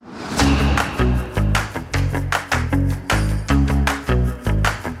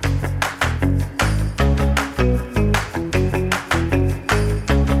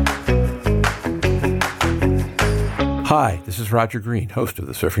Hi, this is Roger Green, host of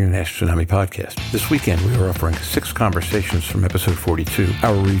the Surfing International Tsunami podcast. This weekend, we are offering 6 conversations from episode 42,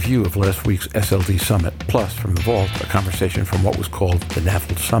 our review of last week's SLD Summit, plus from the vault, a conversation from what was called the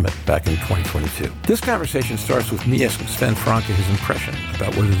MetALD Summit back in 2022. This conversation starts with me asking Sven Franke his impression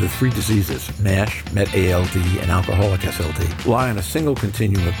about whether the 3 diseases, MASH, MetALD, and alcoholic SLD, lie on a single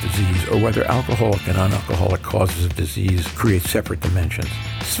continuum of disease, or whether alcoholic and non-alcoholic causes of disease create separate dimensions.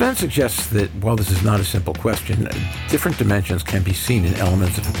 Sven suggests that while this is not a simple question, different dimensions can be seen in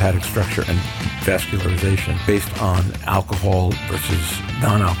elements of hepatic structure and vascularization based on alcohol versus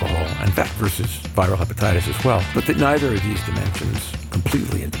non-alcohol, and fact versus viral hepatitis as well, but that neither of these dimensions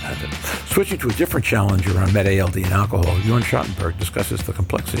completely independent. Switching to a different challenge around MetALD and alcohol, Jörn Schattenberg discusses the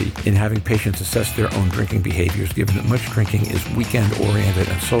complexity in having patients assess their own drinking behaviors, given that much drinking is weekend-oriented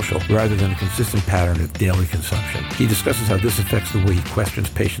and social, rather than a consistent pattern of daily consumption. He discusses how this affects the way he questions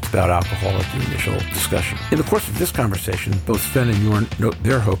patients about alcohol at the initial discussion. In the course of this conversation, both Sven and Jörn note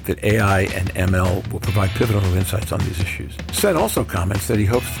their hope that AI and ML will provide pivotal insights on these issues. Sven also comments that he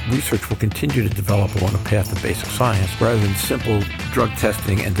hopes research will continue to develop along a path of basic science, rather than simple drug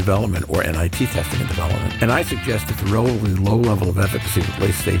testing and development, or NIT testing and development. And I suggest that the relatively low level of efficacy with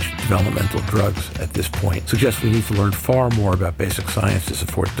late-stage developmental drugs at this point suggests we need to learn far more about basic science to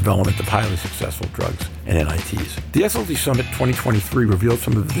support development of highly successful drugs and NITs. The SLD Summit 2023 revealed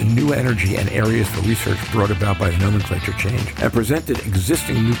some of the new energy and areas for research brought about by the nomenclature change, and presented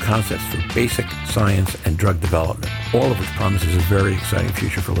existing new concepts for basic science and drug development, all of which promises a very exciting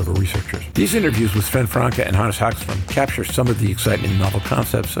future for liver researchers. These interviews with Sven Franke and Hannes Hagström capture some of the excitement in novel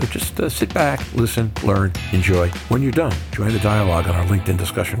concepts, so just sit back, listen, learn, enjoy. When you're done, join the dialogue on our LinkedIn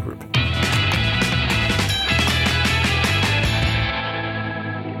discussion group.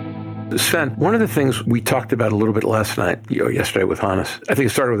 Sven, one of the things we talked about a little bit last night, yesterday with Hannes, I think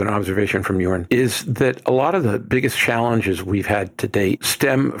it started with an observation from Jörn, is that a lot of the biggest challenges we've had to date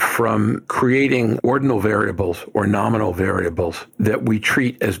stem from creating ordinal variables or nominal variables that we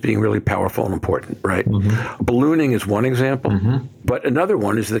treat as being really powerful and important, right? Mm-hmm. Ballooning is one example, but another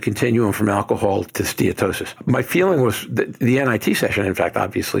one is the continuum from alcohol to steatosis. My feeling was that the NIT session, in fact,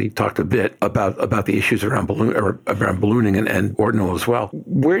 obviously talked a bit about the issues around ballooning and ordinal as well.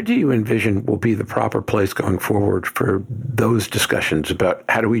 Where do you envision will be the proper place going forward for those discussions about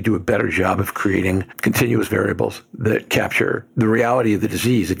how do we do a better job of creating continuous variables that capture the reality of the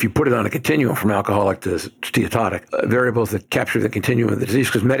disease? If you put it on a continuum from alcoholic to steatotic, variables that capture the continuum of the disease,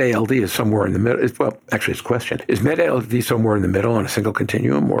 because MetALD is somewhere in the middle. Well, actually, it's a question. Is MetALD somewhere in the middle on a single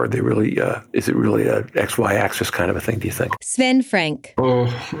continuum, or are they really, is it really a XY axis kind of a thing, do you think? Sven Franke. Oh,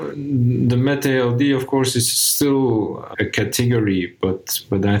 the MetALD, of course, is still a category, but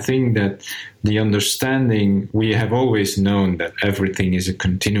I think that the understanding, we have always known that everything is a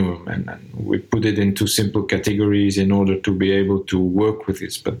continuum, and we put it into simple categories in order to be able to work with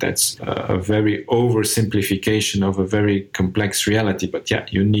this. But that's a very oversimplification of a very complex reality. But yeah,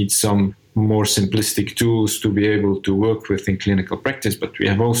 you need some more simplistic tools to be able to work with in clinical practice. But we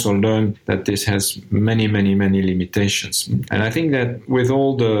have also learned that this has many, many, many limitations. And I think that with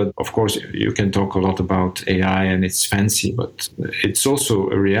all of course, you can talk a lot about AI and it's fancy, but it's also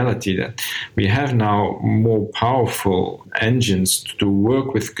a reality that we have now more powerful engines to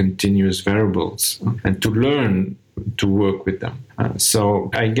work with continuous variables and to learn to work with them.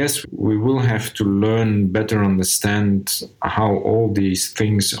 So I guess we will have to better understand how all these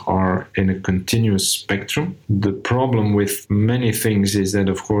things are in a continuous spectrum. The problem with many things is that,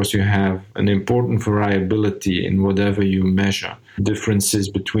 of course, you have an important variability in whatever you measure. Differences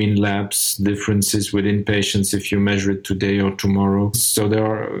between labs, differences within patients if you measure it today or tomorrow. So there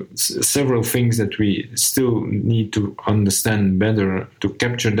are several things that we still need to understand better to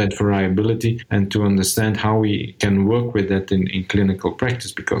capture that variability and to understand how we can work with that in clinical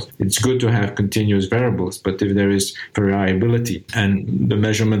practice, because it's good to have continuous variables, but if there is variability and the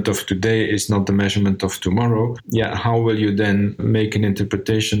measurement of today is not the measurement of tomorrow, how will you then make an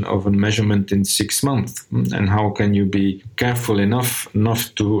interpretation of a measurement in 6 months? And how can you be careful enough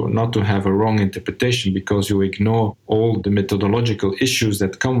not to have a wrong interpretation because you ignore all the methodological issues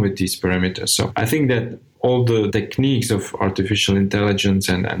that come with these parameters? So I think that all the techniques of artificial intelligence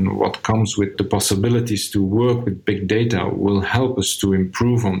and what comes with the possibilities to work with big data will help us to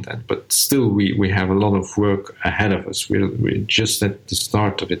improve on that. But still, we have a lot of work ahead of us. We're just at the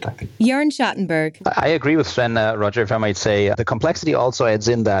start of it, I think. Jörn Schattenberg. I agree with Sven, Roger, if I might say. The complexity also adds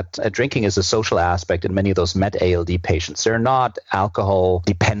in that drinking is a social aspect in many of those MetALD patients. They're not alcohol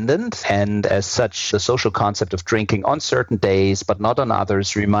dependent, and as such, the social concept of drinking on certain days but not on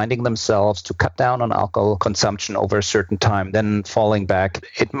others, reminding themselves to cut down on alcohol gradual consumption over a certain time, then falling back,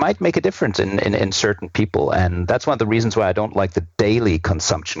 it might make a difference in certain people. And that's one of the reasons why I don't like the daily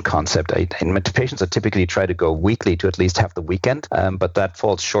consumption concept. In my patients, I typically try to go weekly to at least have the weekend, but that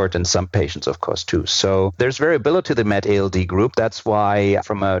falls short in some patients, of course, too. So there's variability to the MetALD group. That's why,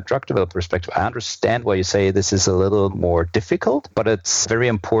 from a drug developer perspective, I understand why you say this is a little more difficult, but it's very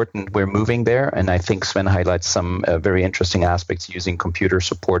important we're moving there. And I think Sven highlights some very interesting aspects using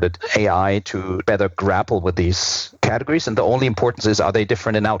computer-supported AI to better grapple with these categories. And the only importance is, are they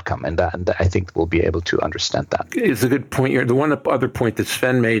different in outcome? And I think we'll be able to understand that. It's a good point here. The one other point that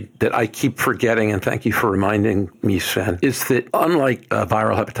Sven made that I keep forgetting, and thank you for reminding me, Sven, is that unlike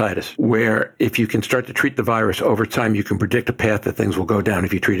viral hepatitis, where if you can start to treat the virus over time, you can predict a path that things will go down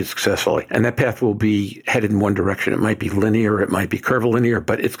if you treat it successfully. And that path will be headed in one direction. It might be linear, it might be curvilinear,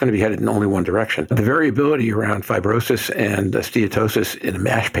 but it's going to be headed in only one direction. The variability around fibrosis and steatosis in a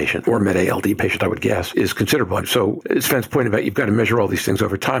MASH patient or MetALD patient, I would guess, is considerable. So Sven's point about you've got to measure all these things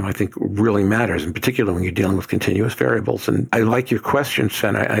over time, I think really matters, in particular when you're dealing with continuous variables. And I like your question,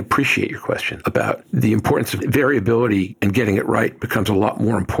 Sven. I appreciate your question about the importance of variability, and getting it right becomes a lot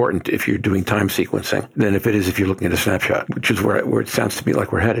more important if you're doing time sequencing than if it is if you're looking at a snapshot, which is where it sounds to me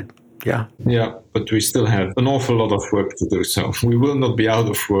like we're headed. Yeah. Yeah, but we still have an awful lot of work to do. So we will not be out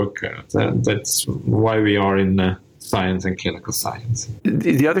of work. That's why we are in science and clinical science.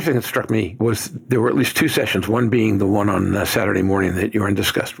 The other thing that struck me was there were at least two sessions, one being the one on Saturday morning that Joran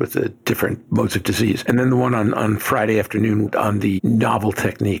discussed with the different modes of disease, and then the one on Friday afternoon on the novel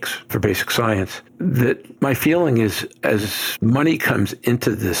techniques for basic science. That my feeling is, as money comes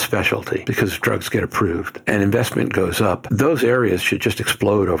into this specialty because drugs get approved and investment goes up, those areas should just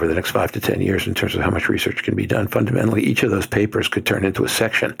explode over the next 5 to 10 years in terms of how much research can be done. Fundamentally, each of those papers could turn into a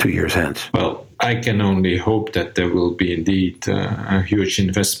section 2 years hence. Well, I can only hope that there will be indeed a huge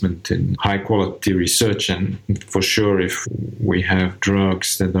investment in high-quality research. And for sure, if we have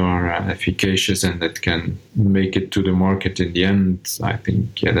drugs that are efficacious and that can make it to the market in the end, I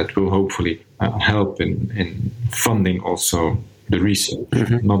think that will hopefully help in funding also the research,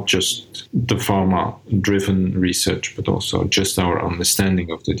 not just the pharma-driven research, but also just our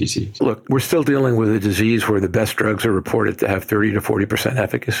understanding of the disease. Look, we're still dealing with a disease where the best drugs are reported to have 30 to 40%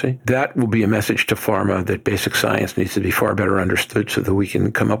 efficacy. That will be a message to pharma that basic science needs to be far better understood so that we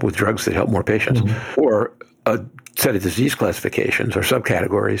can come up with drugs that help more patients. Or a set of disease classifications or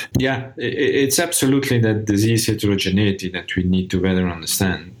subcategories. Yeah, it's absolutely that disease heterogeneity that we need to better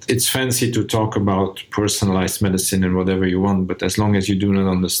understand. It's fancy to talk about personalized medicine and whatever you want, but as long as you do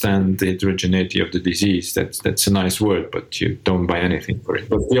not understand the heterogeneity of the disease, that's a nice word, but you don't buy anything for it.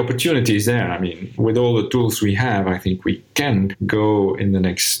 But the opportunity is there. I mean, with all the tools we have, I think we can go in the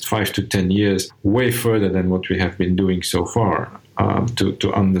next 5 to 10 years way further than what we have been doing so far.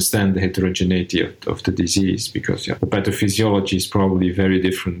 To understand the heterogeneity of the disease, because the pathophysiology is probably very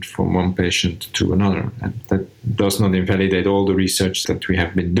different from one patient to another. And that does not invalidate all the research that we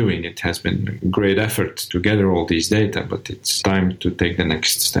have been doing. It has been a great effort to gather all these data, but it's time to take the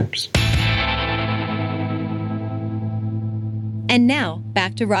next steps. And now,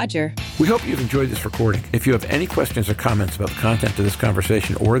 back to Roger. We hope you've enjoyed this recording. If you have any questions or comments about the content of this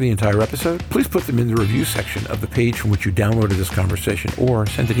conversation or the entire episode, please put them in the review section of the page from which you downloaded this conversation, or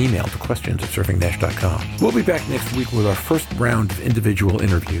send an email to questions@surfing-nash.com. We'll be back next week with our first round of individual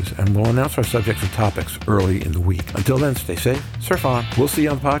interviews, and we'll announce our subjects and topics early in the week. Until then, stay safe, surf on. We'll see you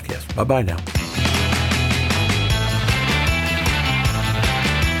on the podcast. Bye-bye now.